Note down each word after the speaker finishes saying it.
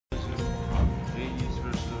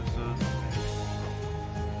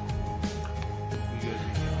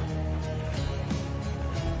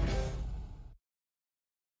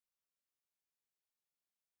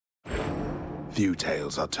Few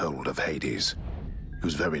tales are told of Hades,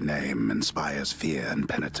 whose very name inspires fear and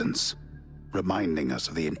penitence, reminding us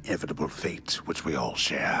of the inevitable fate which we all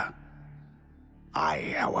share.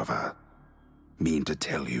 I, however, mean to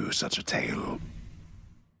tell you such a tale.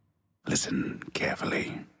 Listen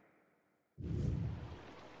carefully.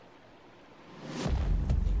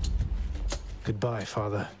 Goodbye,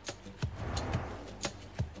 Father.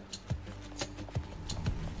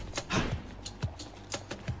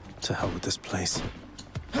 To hell with this place.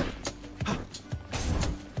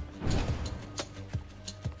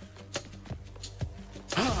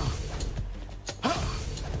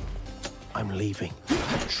 I'm leaving.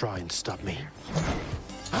 Try and stop me.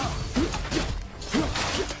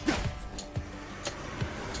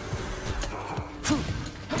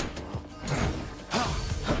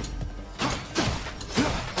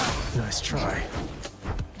 Nice try.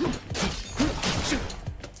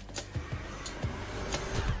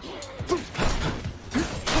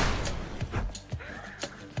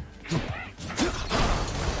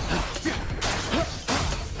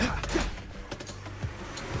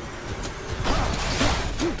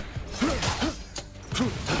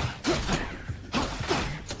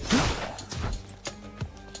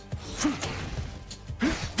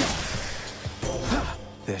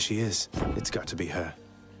 There she is. It's got to be her.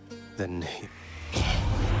 Then...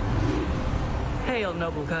 Hail,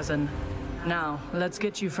 noble cousin. Now, let's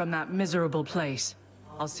get you from that miserable place.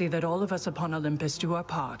 I'll see that all of us upon Olympus do our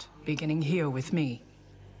part, beginning here with me.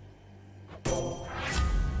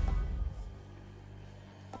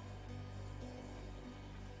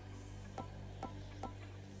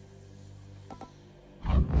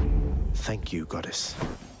 Thank you, Goddess.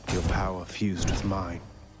 Your power fused with mine.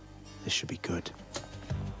 This should be good.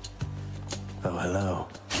 Oh, hello.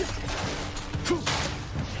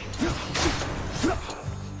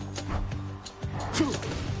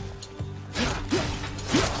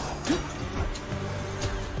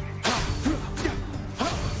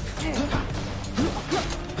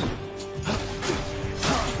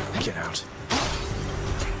 Get out.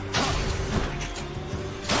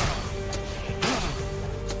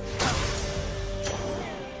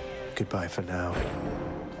 Goodbye for now.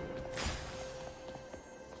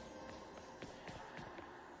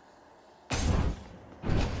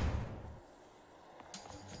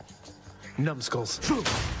 Numbskulls.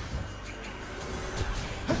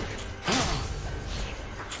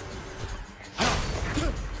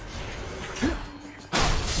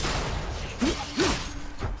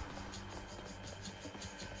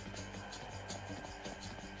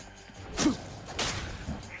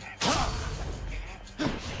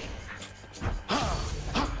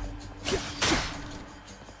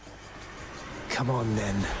 Come on,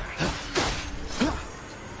 then.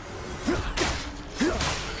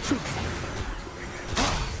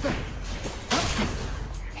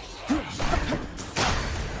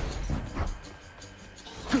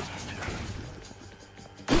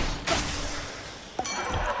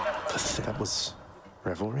 That was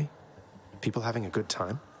revelry? People having a good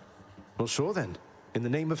time? Well, sure then. In the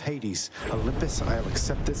name of Hades, Olympus, I'll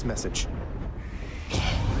accept this message.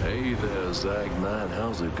 Hey there, Zag man,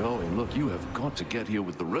 how's it going? Look, you have got to get here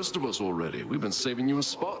with the rest of us already. We've been saving you a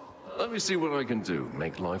spot. Let me see what I can do.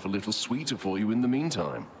 Make life a little sweeter for you in the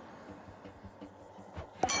meantime.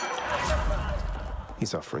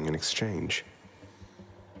 He's offering an exchange.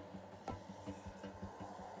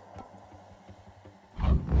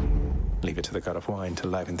 Leave it to the god of wine to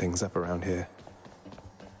liven things up around here.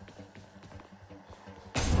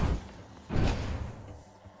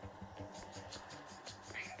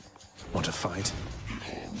 Want to fight?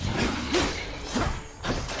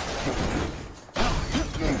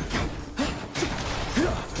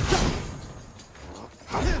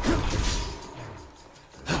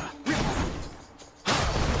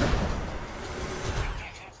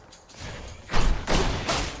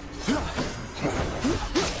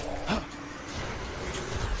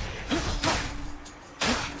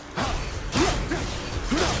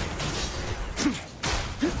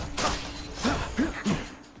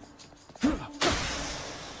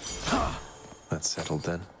 That's settled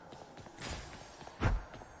then.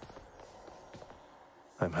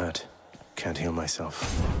 I'm hurt. Can't heal myself,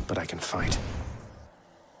 but I can fight.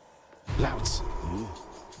 Louts.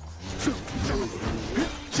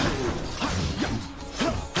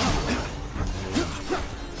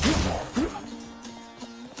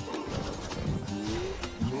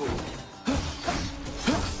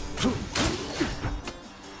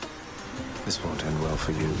 This won't end well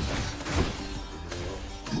for you.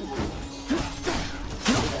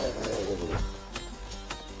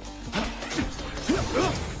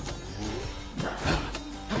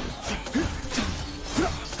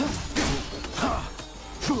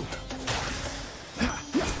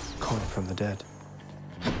 dead.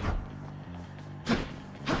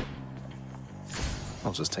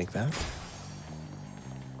 I'll just take that.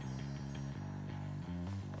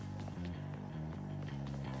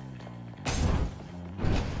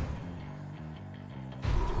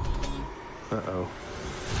 Uh-oh.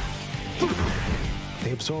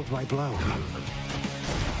 They absorbed my blow.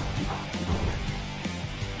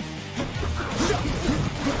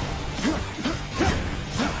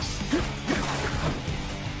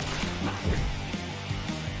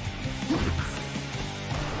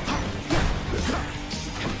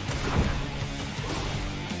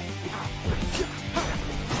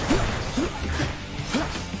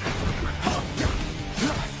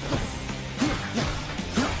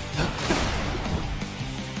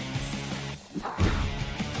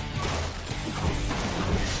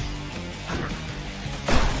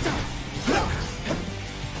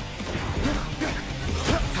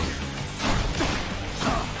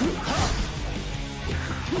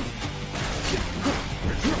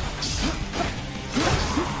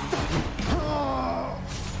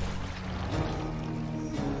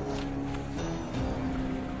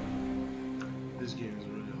 This game is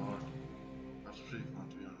really hard. That's pretty fun,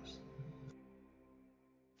 to be honest.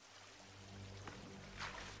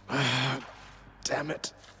 Damn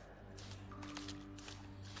it.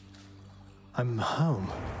 I'm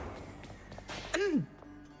home.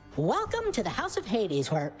 Welcome to the House of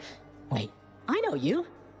Hades, where... Wait, I know you.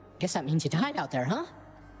 Guess that means you died out there, huh?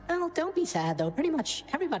 Well, don't be sad, though. Pretty much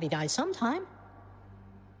everybody dies sometime.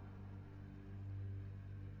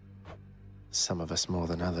 Some of us more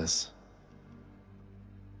than others.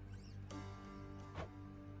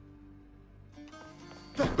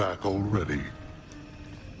 Back already?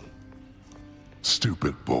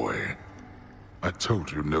 Stupid boy. I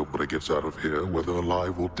told you nobody gets out of here, whether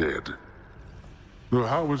alive or dead. So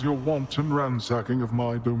how was your wanton ransacking of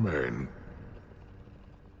my domain?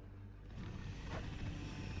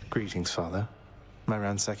 Greetings, Father. My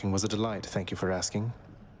ransacking was a delight, thank you for asking.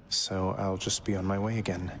 So I'll just be on my way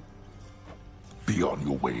again. Be on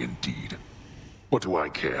your way indeed. What do I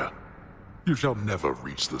care? You shall never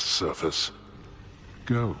reach the surface.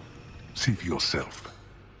 Go, see for yourself.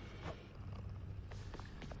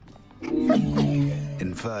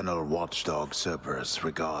 Infernal watchdog Cerberus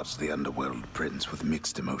regards the underworld prince with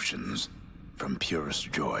mixed emotions, from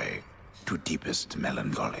purest joy to deepest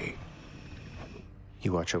melancholy.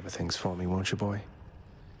 You watch over things for me, won't you, boy?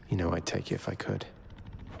 You know I'd take you if I could.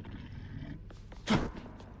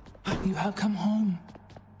 You have come home.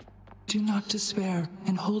 Do not despair,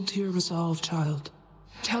 and hold to your resolve, child.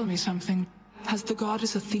 Tell me something. Has the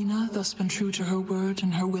goddess Athena thus been true to her word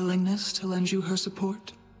and her willingness to lend you her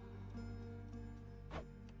support?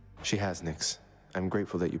 She has, Nyx. I'm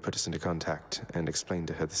grateful that you put us into contact and explained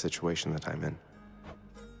to her the situation that I'm in.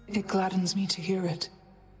 It gladdens me to hear it.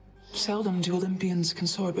 Seldom do Olympians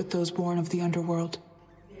consort with those born of the underworld,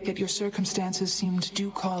 yet your circumstances seemed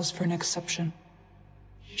due cause for an exception.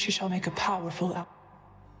 She shall make a powerful out.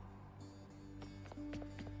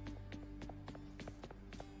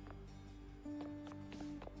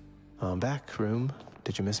 I'm back, room.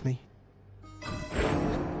 Did you miss me?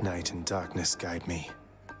 Night and darkness guide me.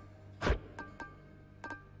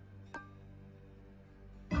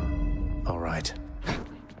 All right.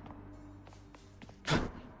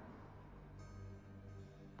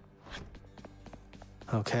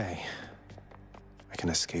 Okay. I can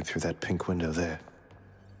escape through that pink window there.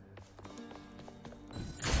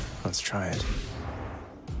 Let's try it.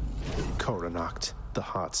 Coronacht, the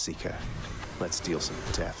Heartseeker. Let's deal some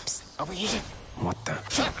death. Over here. What the?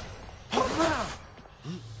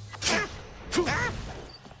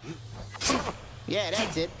 Yeah,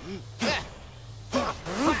 that's it.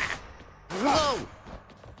 Whoa!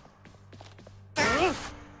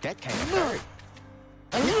 That kind of hurt.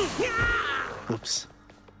 Oops.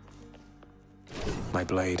 My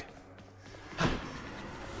blade.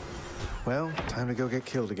 Well, time to go get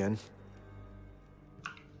killed again.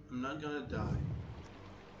 I'm not gonna die.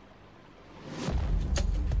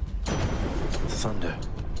 Thunder.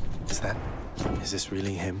 Is this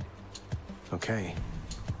really him? Okay.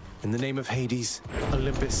 In the name of Hades,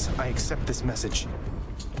 Olympus, I accept this message.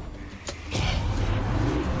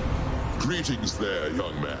 Greetings there,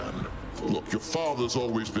 young man. Look, your father's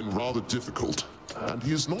always been rather difficult, and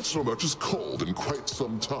he has not so much as called in quite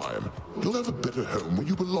some time. You'll have a better home where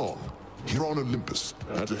you belong, here on Olympus.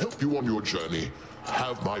 And to help you on your journey,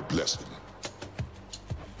 have my blessing.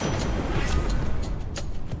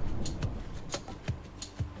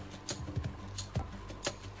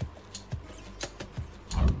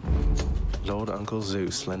 Lord Uncle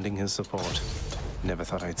Zeus lending his support. Never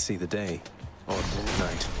thought I'd see the day. Or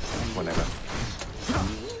night. Whenever.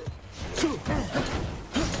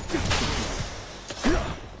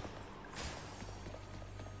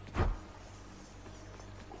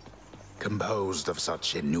 Composed of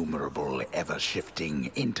such innumerable,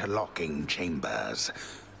 ever-shifting, interlocking chambers,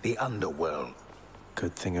 the underworld...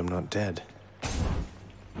 Good thing I'm not dead.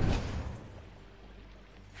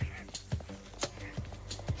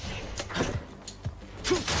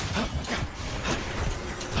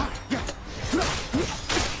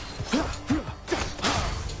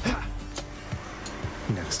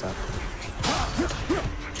 Next up.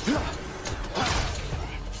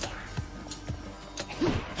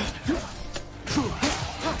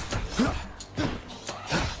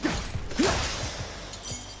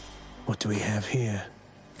 What do we have here?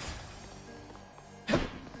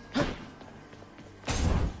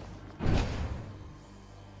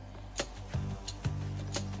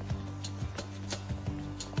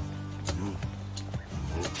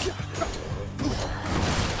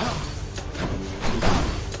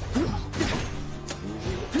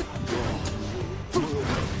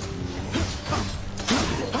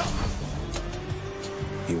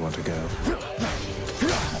 You want to go?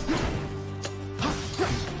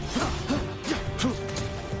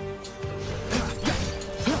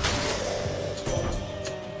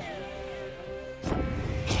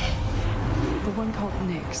 The one called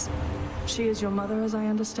Nyx. She is your mother, as I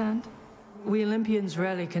understand? We Olympians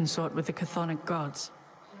rarely consort with the chthonic gods.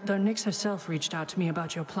 Though Nyx herself reached out to me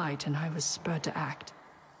about your plight, and I was spurred to act.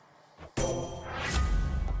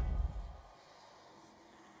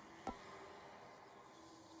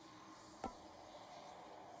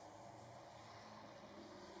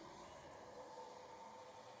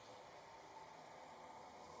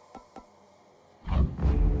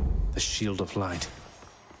 The Shield of Light.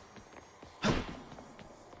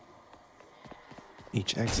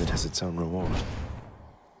 Each exit has its own reward.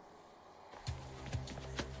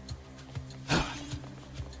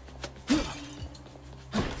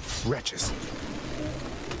 Wretches.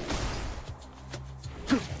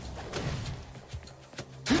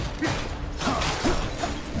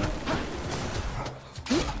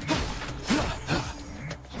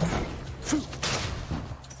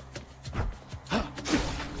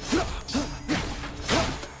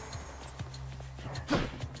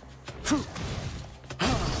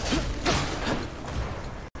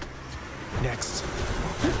 Next.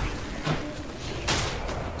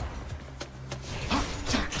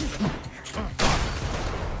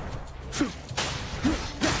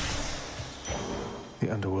 The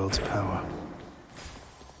underworld's power.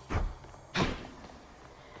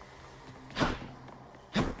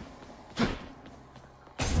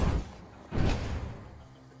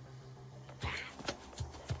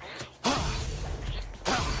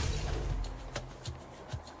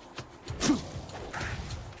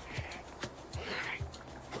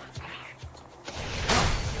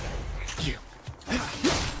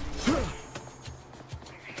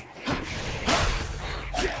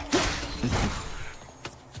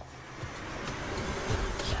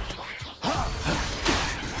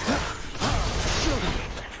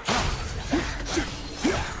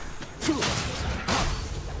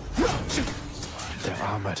 They're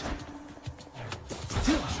armored.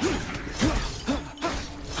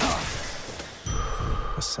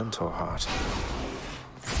 A centaur heart.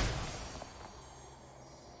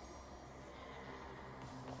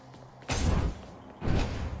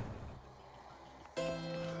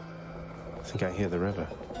 I think I hear the river.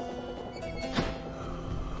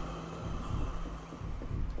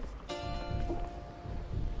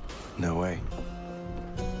 No way.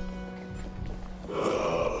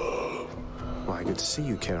 Why, good to see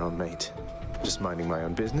you, Charon, mate. Just minding my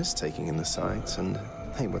own business, taking in the sights, and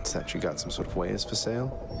hey, what's that? You got some sort of wares for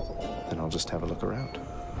sale? Then I'll just have a look around.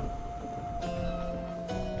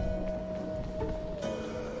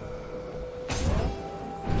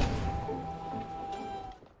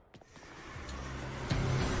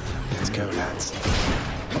 Let's go, lads.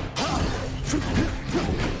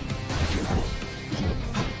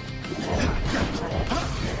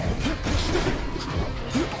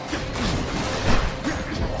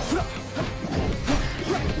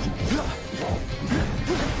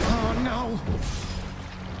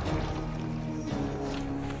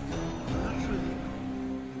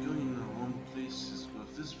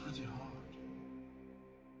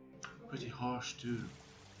 Pretty harsh too.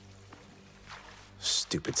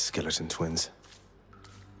 Stupid skeleton twins.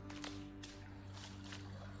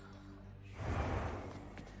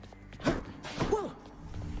 Whoa!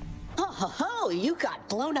 Oh, ho, ho, you got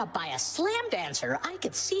blown up by a slam dancer. I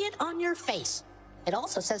could see it on your face. It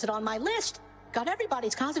also says it on my list. Got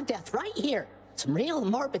everybody's cause of death right here. some real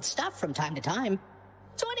morbid stuff from time to time.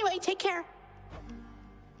 So anyway, take care.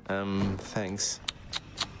 Thanks.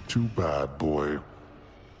 Too bad, boy.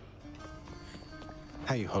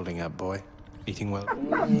 How you holding up, boy? Eating well?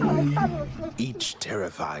 Each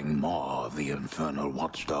terrifying maw of the infernal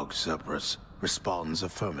watchdog Cerberus responds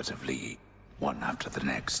affirmatively, one after the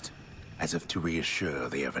next, as if to reassure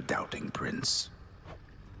the ever-doubting prince.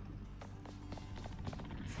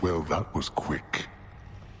 Well, that was quick.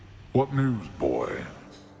 What news, boy?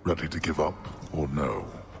 Ready to give up, or no?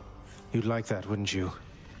 You'd like that, wouldn't you?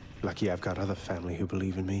 Lucky I've got other family who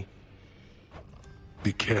believe in me.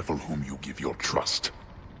 Be careful whom you give your trust.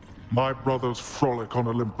 My brothers frolic on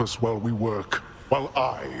Olympus while we work, while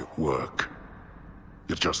I work.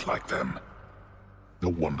 You're just like them. No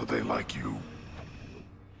wonder they like you.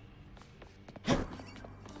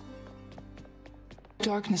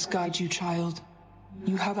 Darkness guide you, child.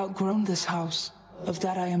 You have outgrown this house. Of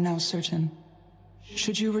that I am now certain.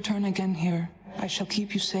 Should you return again here, I shall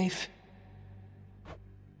keep you safe.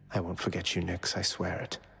 I won't forget you, Nyx, I swear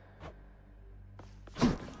it.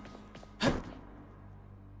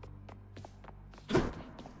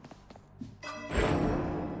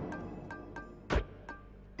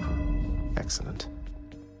 Excellent.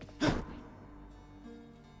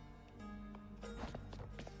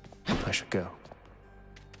 I should go.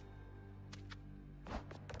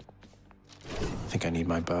 Think I need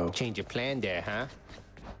my bow. Change your plan there, huh?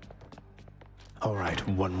 All right,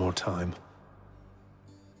 one more time.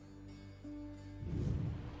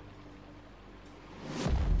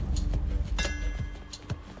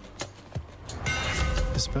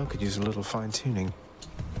 This bow could use a little fine-tuning.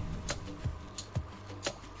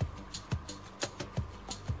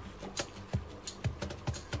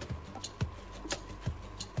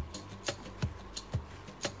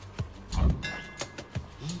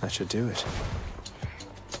 That should do it.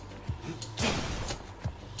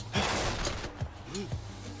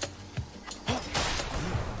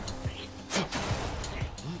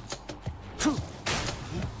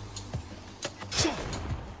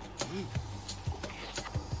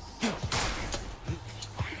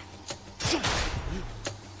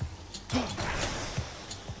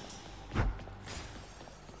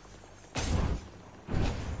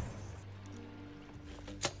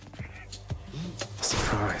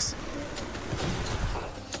 Surprise.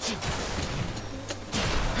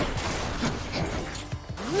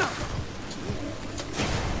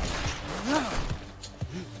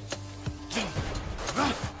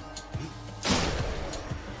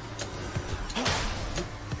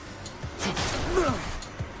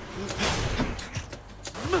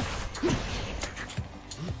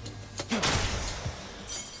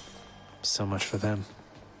 So much for them.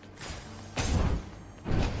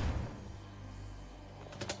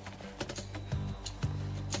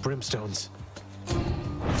 Brimstones.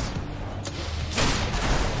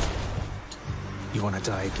 You want to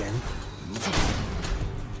die again?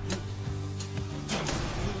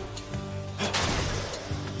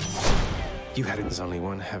 You had it. There's only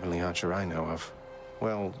one heavenly archer I know of.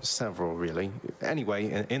 Well, several, really.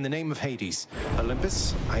 Anyway, in the name of Hades,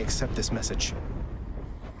 Olympus, I accept this message.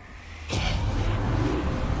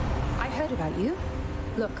 I heard about you.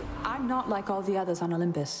 Look, I'm not like all the others on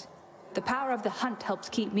Olympus. The power of the hunt helps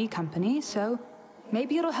keep me company, so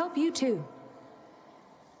maybe it'll help you too.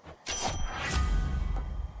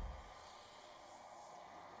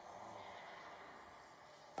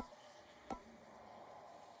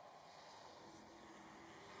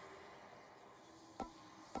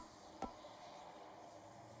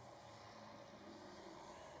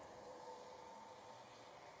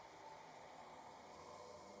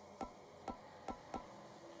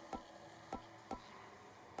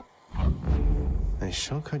 I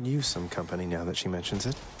sure could use some company now that she mentions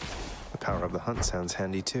it. The power of the hunt sounds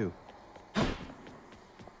handy too.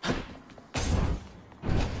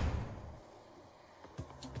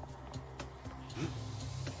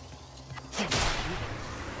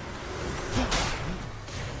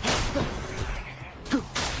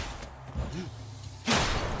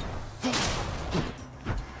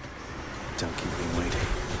 Don't keep me waiting.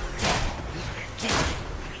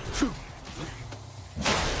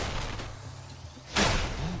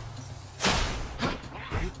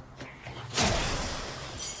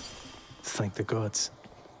 Thank the gods.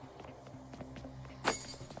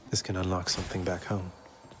 This can unlock something back home.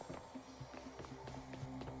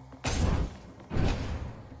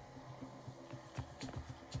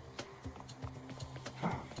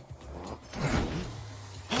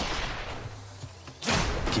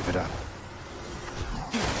 Give it up.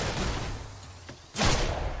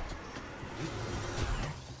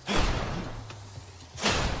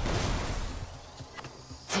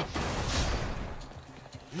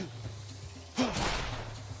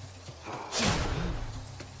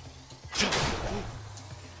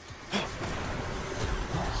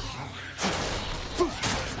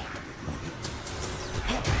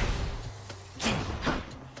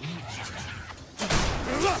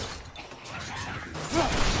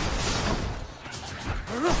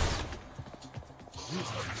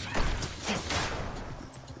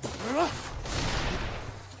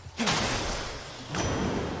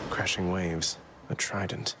 crashing waves. A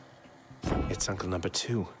trident. It's Uncle Number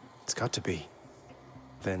 2. It's got to be.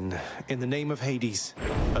 Then, in the name of Hades,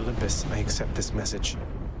 Olympus, I accept this message.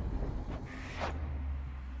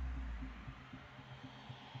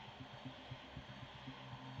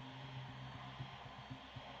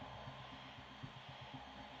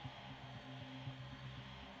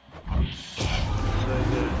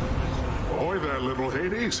 Ahoy there, little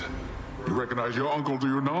Hades. You recognize your uncle, do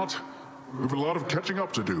you not? We've a lot of catching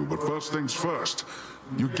up to do, but first things first.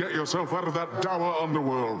 You get yourself out of that dour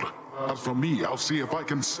underworld. As for me, I'll see if I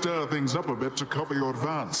can stir things up a bit to cover your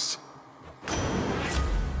advance.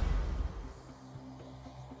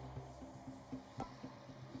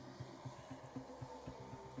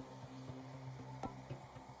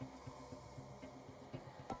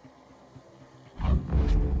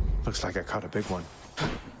 Looks like I caught a big one.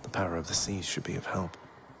 The power of the seas should be of help.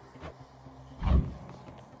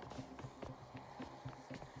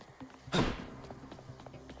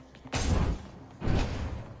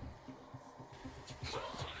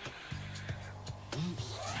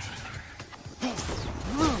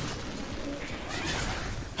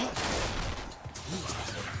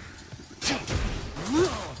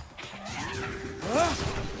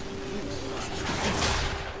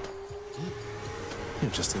 You're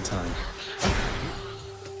just in time.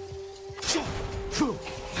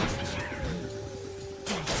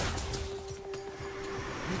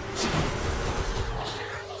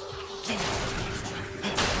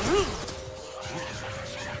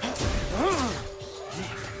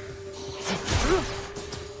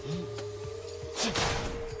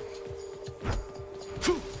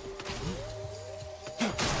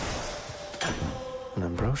 An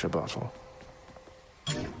ambrosia bottle.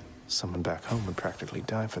 Someone back home would practically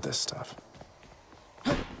die for this stuff.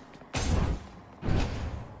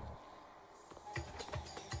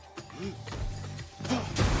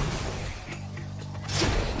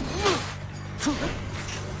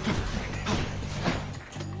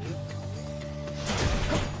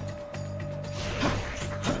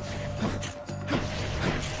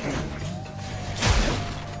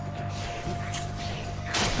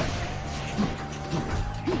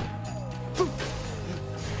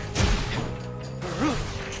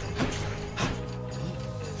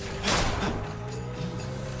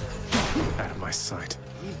 Out of my sight.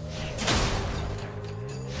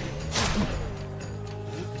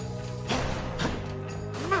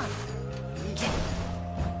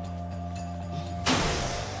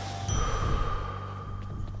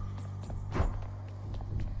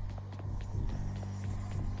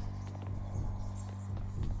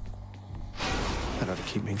 That ought to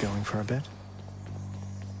keep me going for a bit.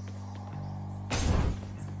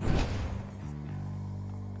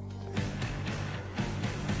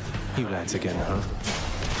 You lads again, huh?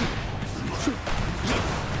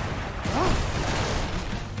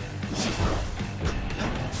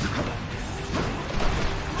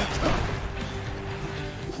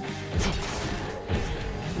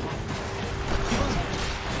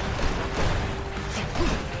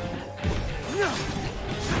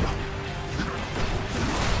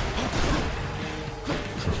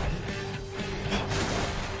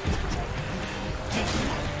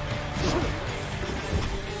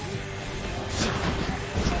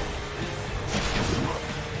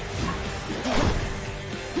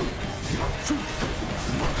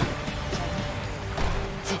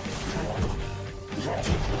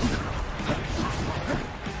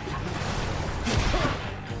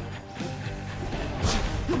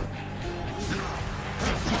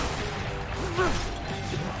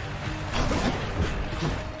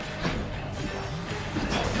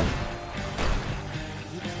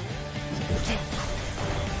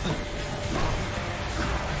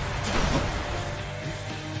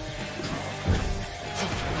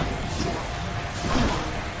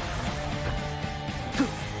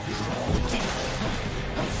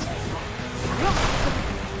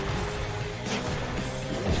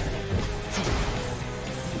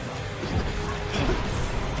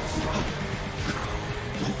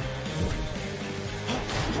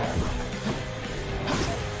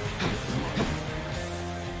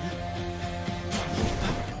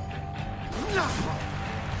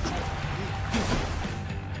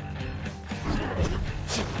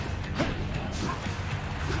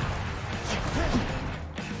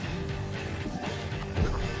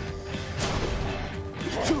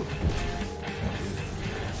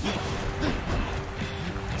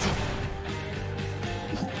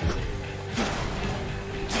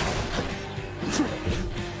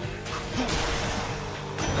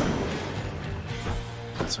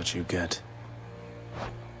 That's what you get.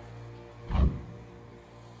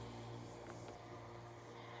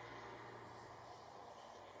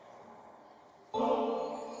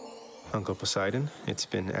 Uncle Poseidon, it's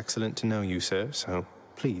been excellent to know you, sir, so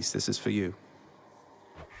please, this is for you.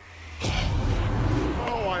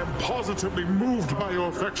 Oh, I am positively moved by your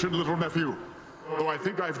affection, little nephew. Though I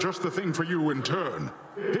think I've just the thing for you in turn.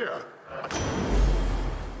 Here.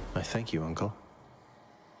 I thank you, Uncle.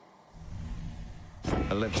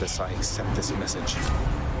 Olympus, I accept this message.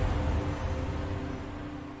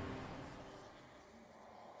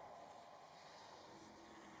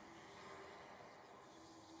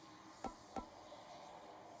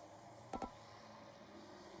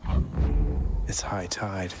 It's high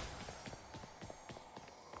tide.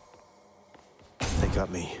 They got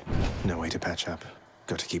me. No way to patch up.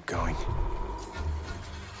 Got to keep going.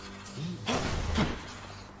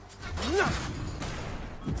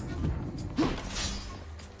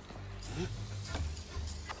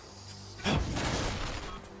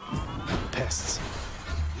 Pests.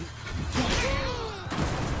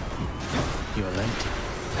 You're late.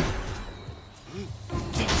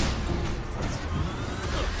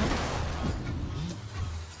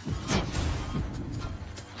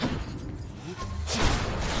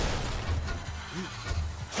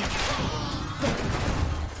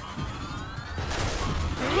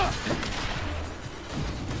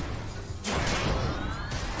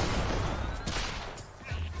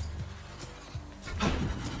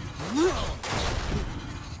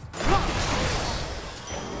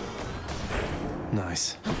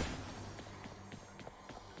 Nice.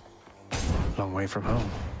 Long way from home.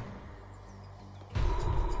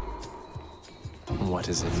 What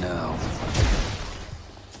is it now?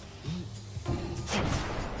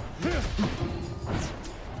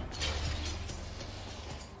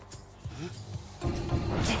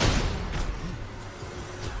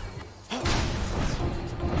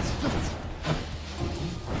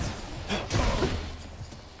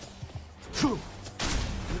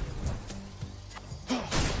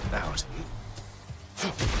 Out.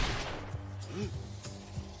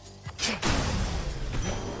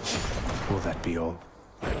 Will that be all?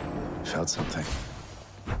 Felt something.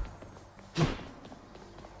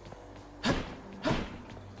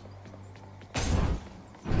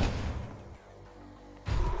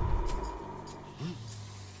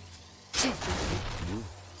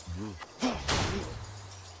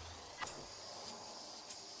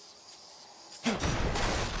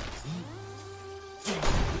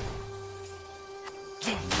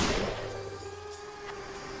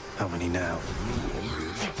 How many now?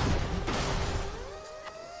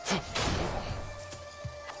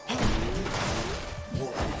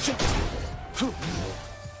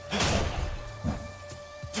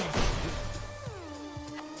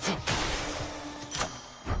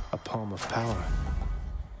 A palm of power.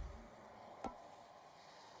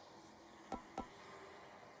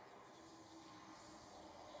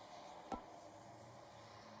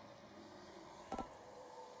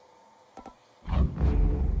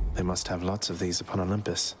 They must have lots of these upon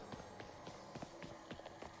Olympus.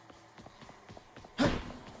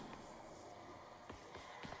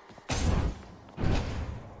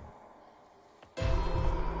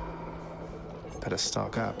 Better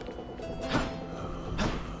stock up.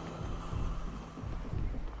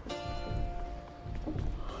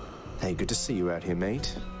 Hey, good to see you out here,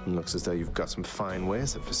 mate. Looks as though you've got some fine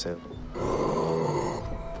wares up for sale.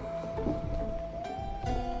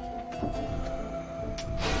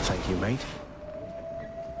 Thank you, mate.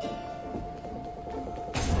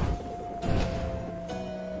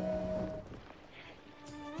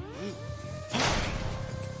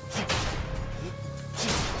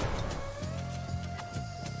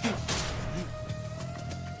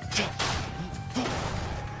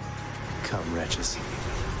 Come, wretches.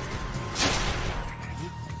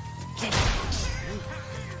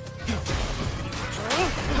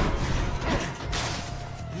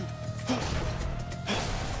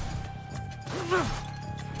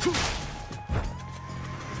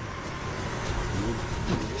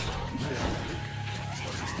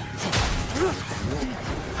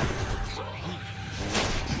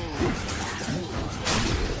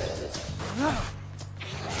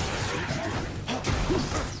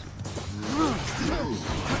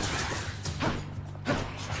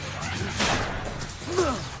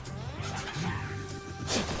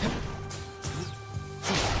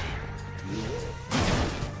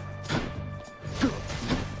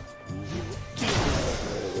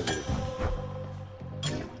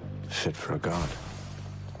 Fit for a god.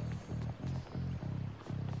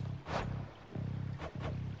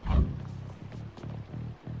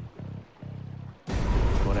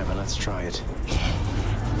 Whatever, let's try it.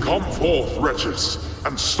 Come forth, wretches,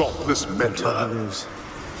 and stop this meddler. The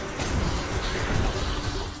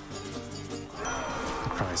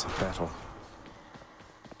cry cries of battle.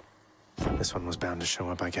 This one was bound to show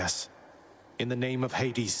up, I guess. In the name of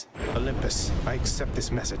Hades, Olympus, I accept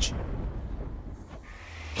this message.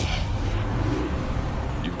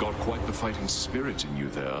 You've got quite the fighting spirit in you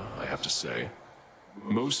there, I have to say.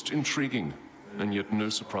 Most intriguing, and yet no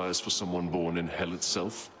surprise for someone born in hell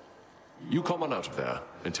itself. You come on out of there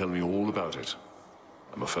and tell me all about it.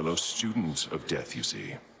 I'm a fellow student of death, you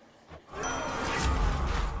see.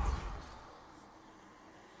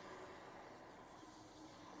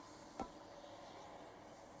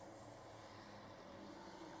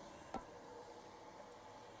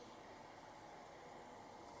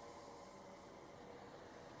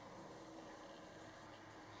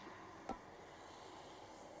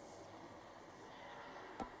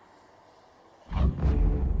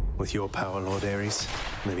 With your power, Lord Ares,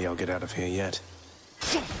 maybe I'll get out of here yet.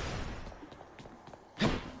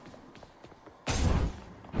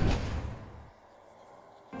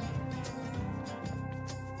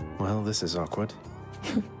 Well, this is awkward.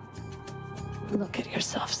 Look at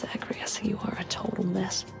yourself, Zagreus. You are a total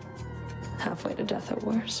mess. Halfway to death or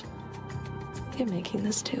worse. You're making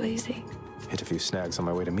this too easy. Hit a few snags on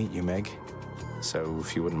my way to meet you, Meg. So,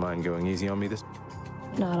 if you wouldn't mind going easy on me this...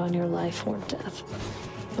 Not on your life or death.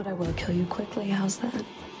 But I will kill you quickly, how's that?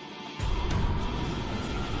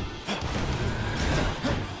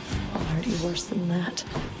 Already worse than that.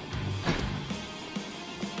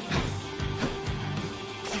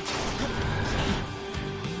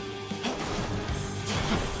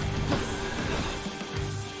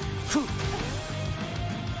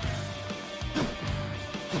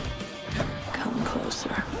 Come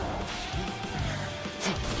closer.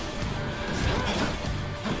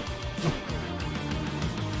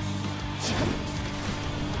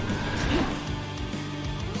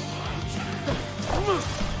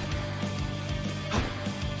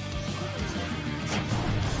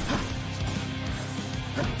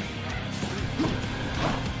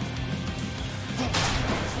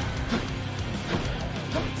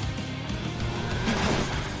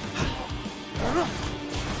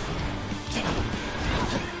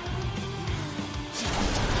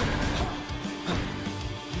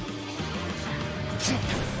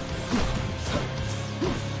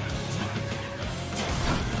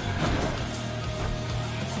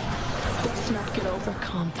 Let's not get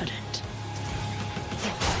overconfident.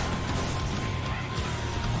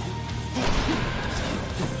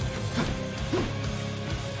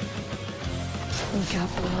 Look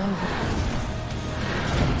out below.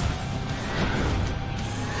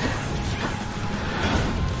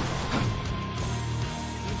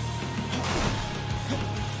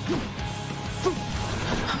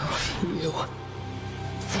 You.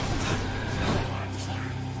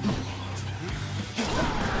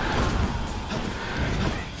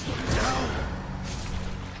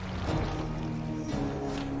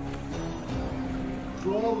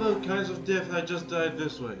 Through all the kinds of death, I just died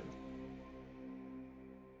this way.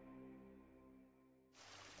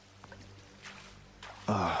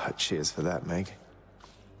 Ah, cheers for that, Meg.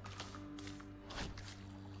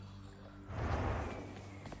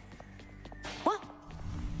 What?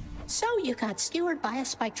 So you got skewered by a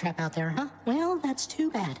spike trap out there, huh? Well, that's too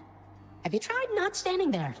bad. Have you tried not standing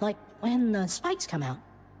there, like when the spikes come out?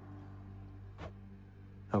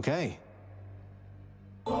 Okay.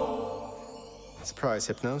 Surprise,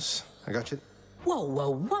 Hypnos. I got you. Whoa,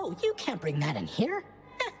 whoa, whoa, you can't bring that in here.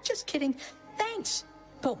 Just kidding. Thanks.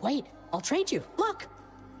 But wait, I'll trade you. Look.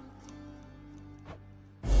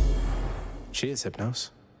 Cheers, Hypnos.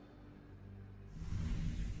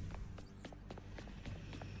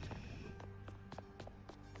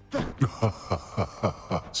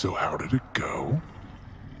 So how did it go?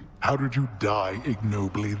 How did you die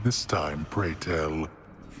ignobly this time, pray tell?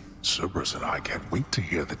 Cerberus and I can't wait to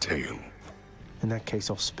hear the tale. In that case,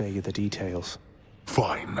 I'll spare you the details.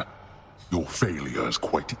 Fine. Your failure is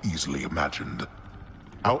quite easily imagined.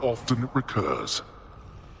 How often it recurs.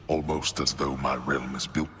 Almost as though my realm is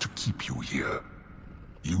built to keep you here.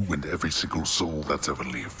 You and every single soul that's ever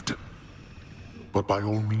lived. But by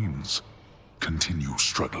all means, continue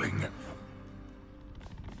struggling.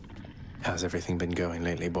 How's everything been going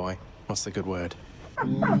lately, boy? What's the good word?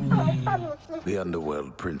 The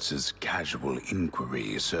Underworld Prince's casual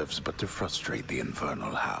inquiry serves but to frustrate the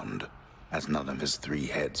Infernal Hound, as none of his three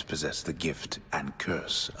heads possess the gift and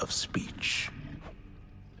curse of speech.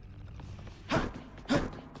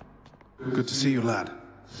 Good to see you, lad,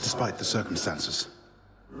 despite the circumstances.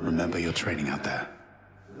 Remember your training out there.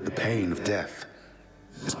 The pain of death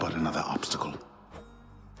is but another obstacle.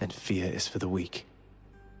 And fear is for the weak.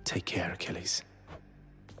 Take care, Achilles.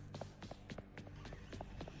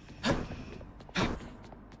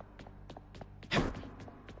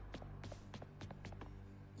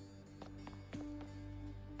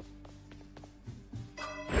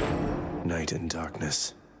 Night and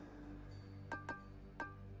darkness.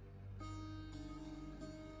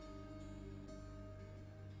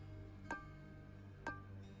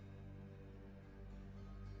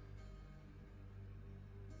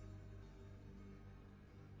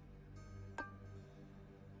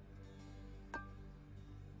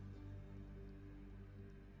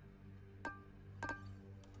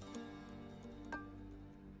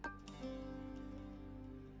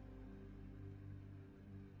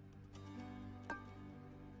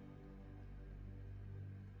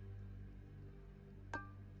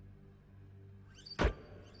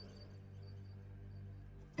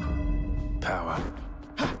 Power.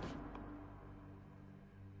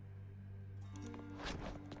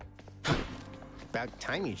 About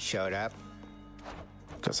time you showed up.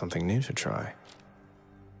 Got something new to try.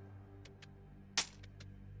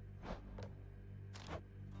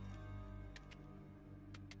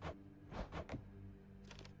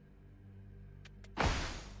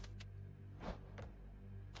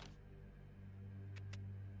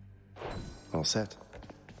 All set.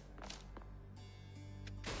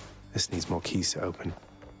 This needs more keys to open.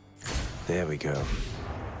 There we go.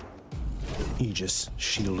 Aegis,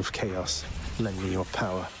 Shield of Chaos. Lend me your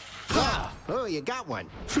power. Ah! Oh, you got one.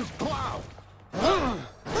 Wow!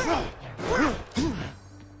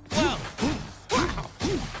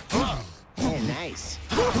 Yeah, nice.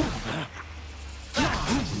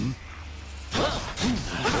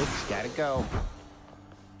 Oops, gotta go.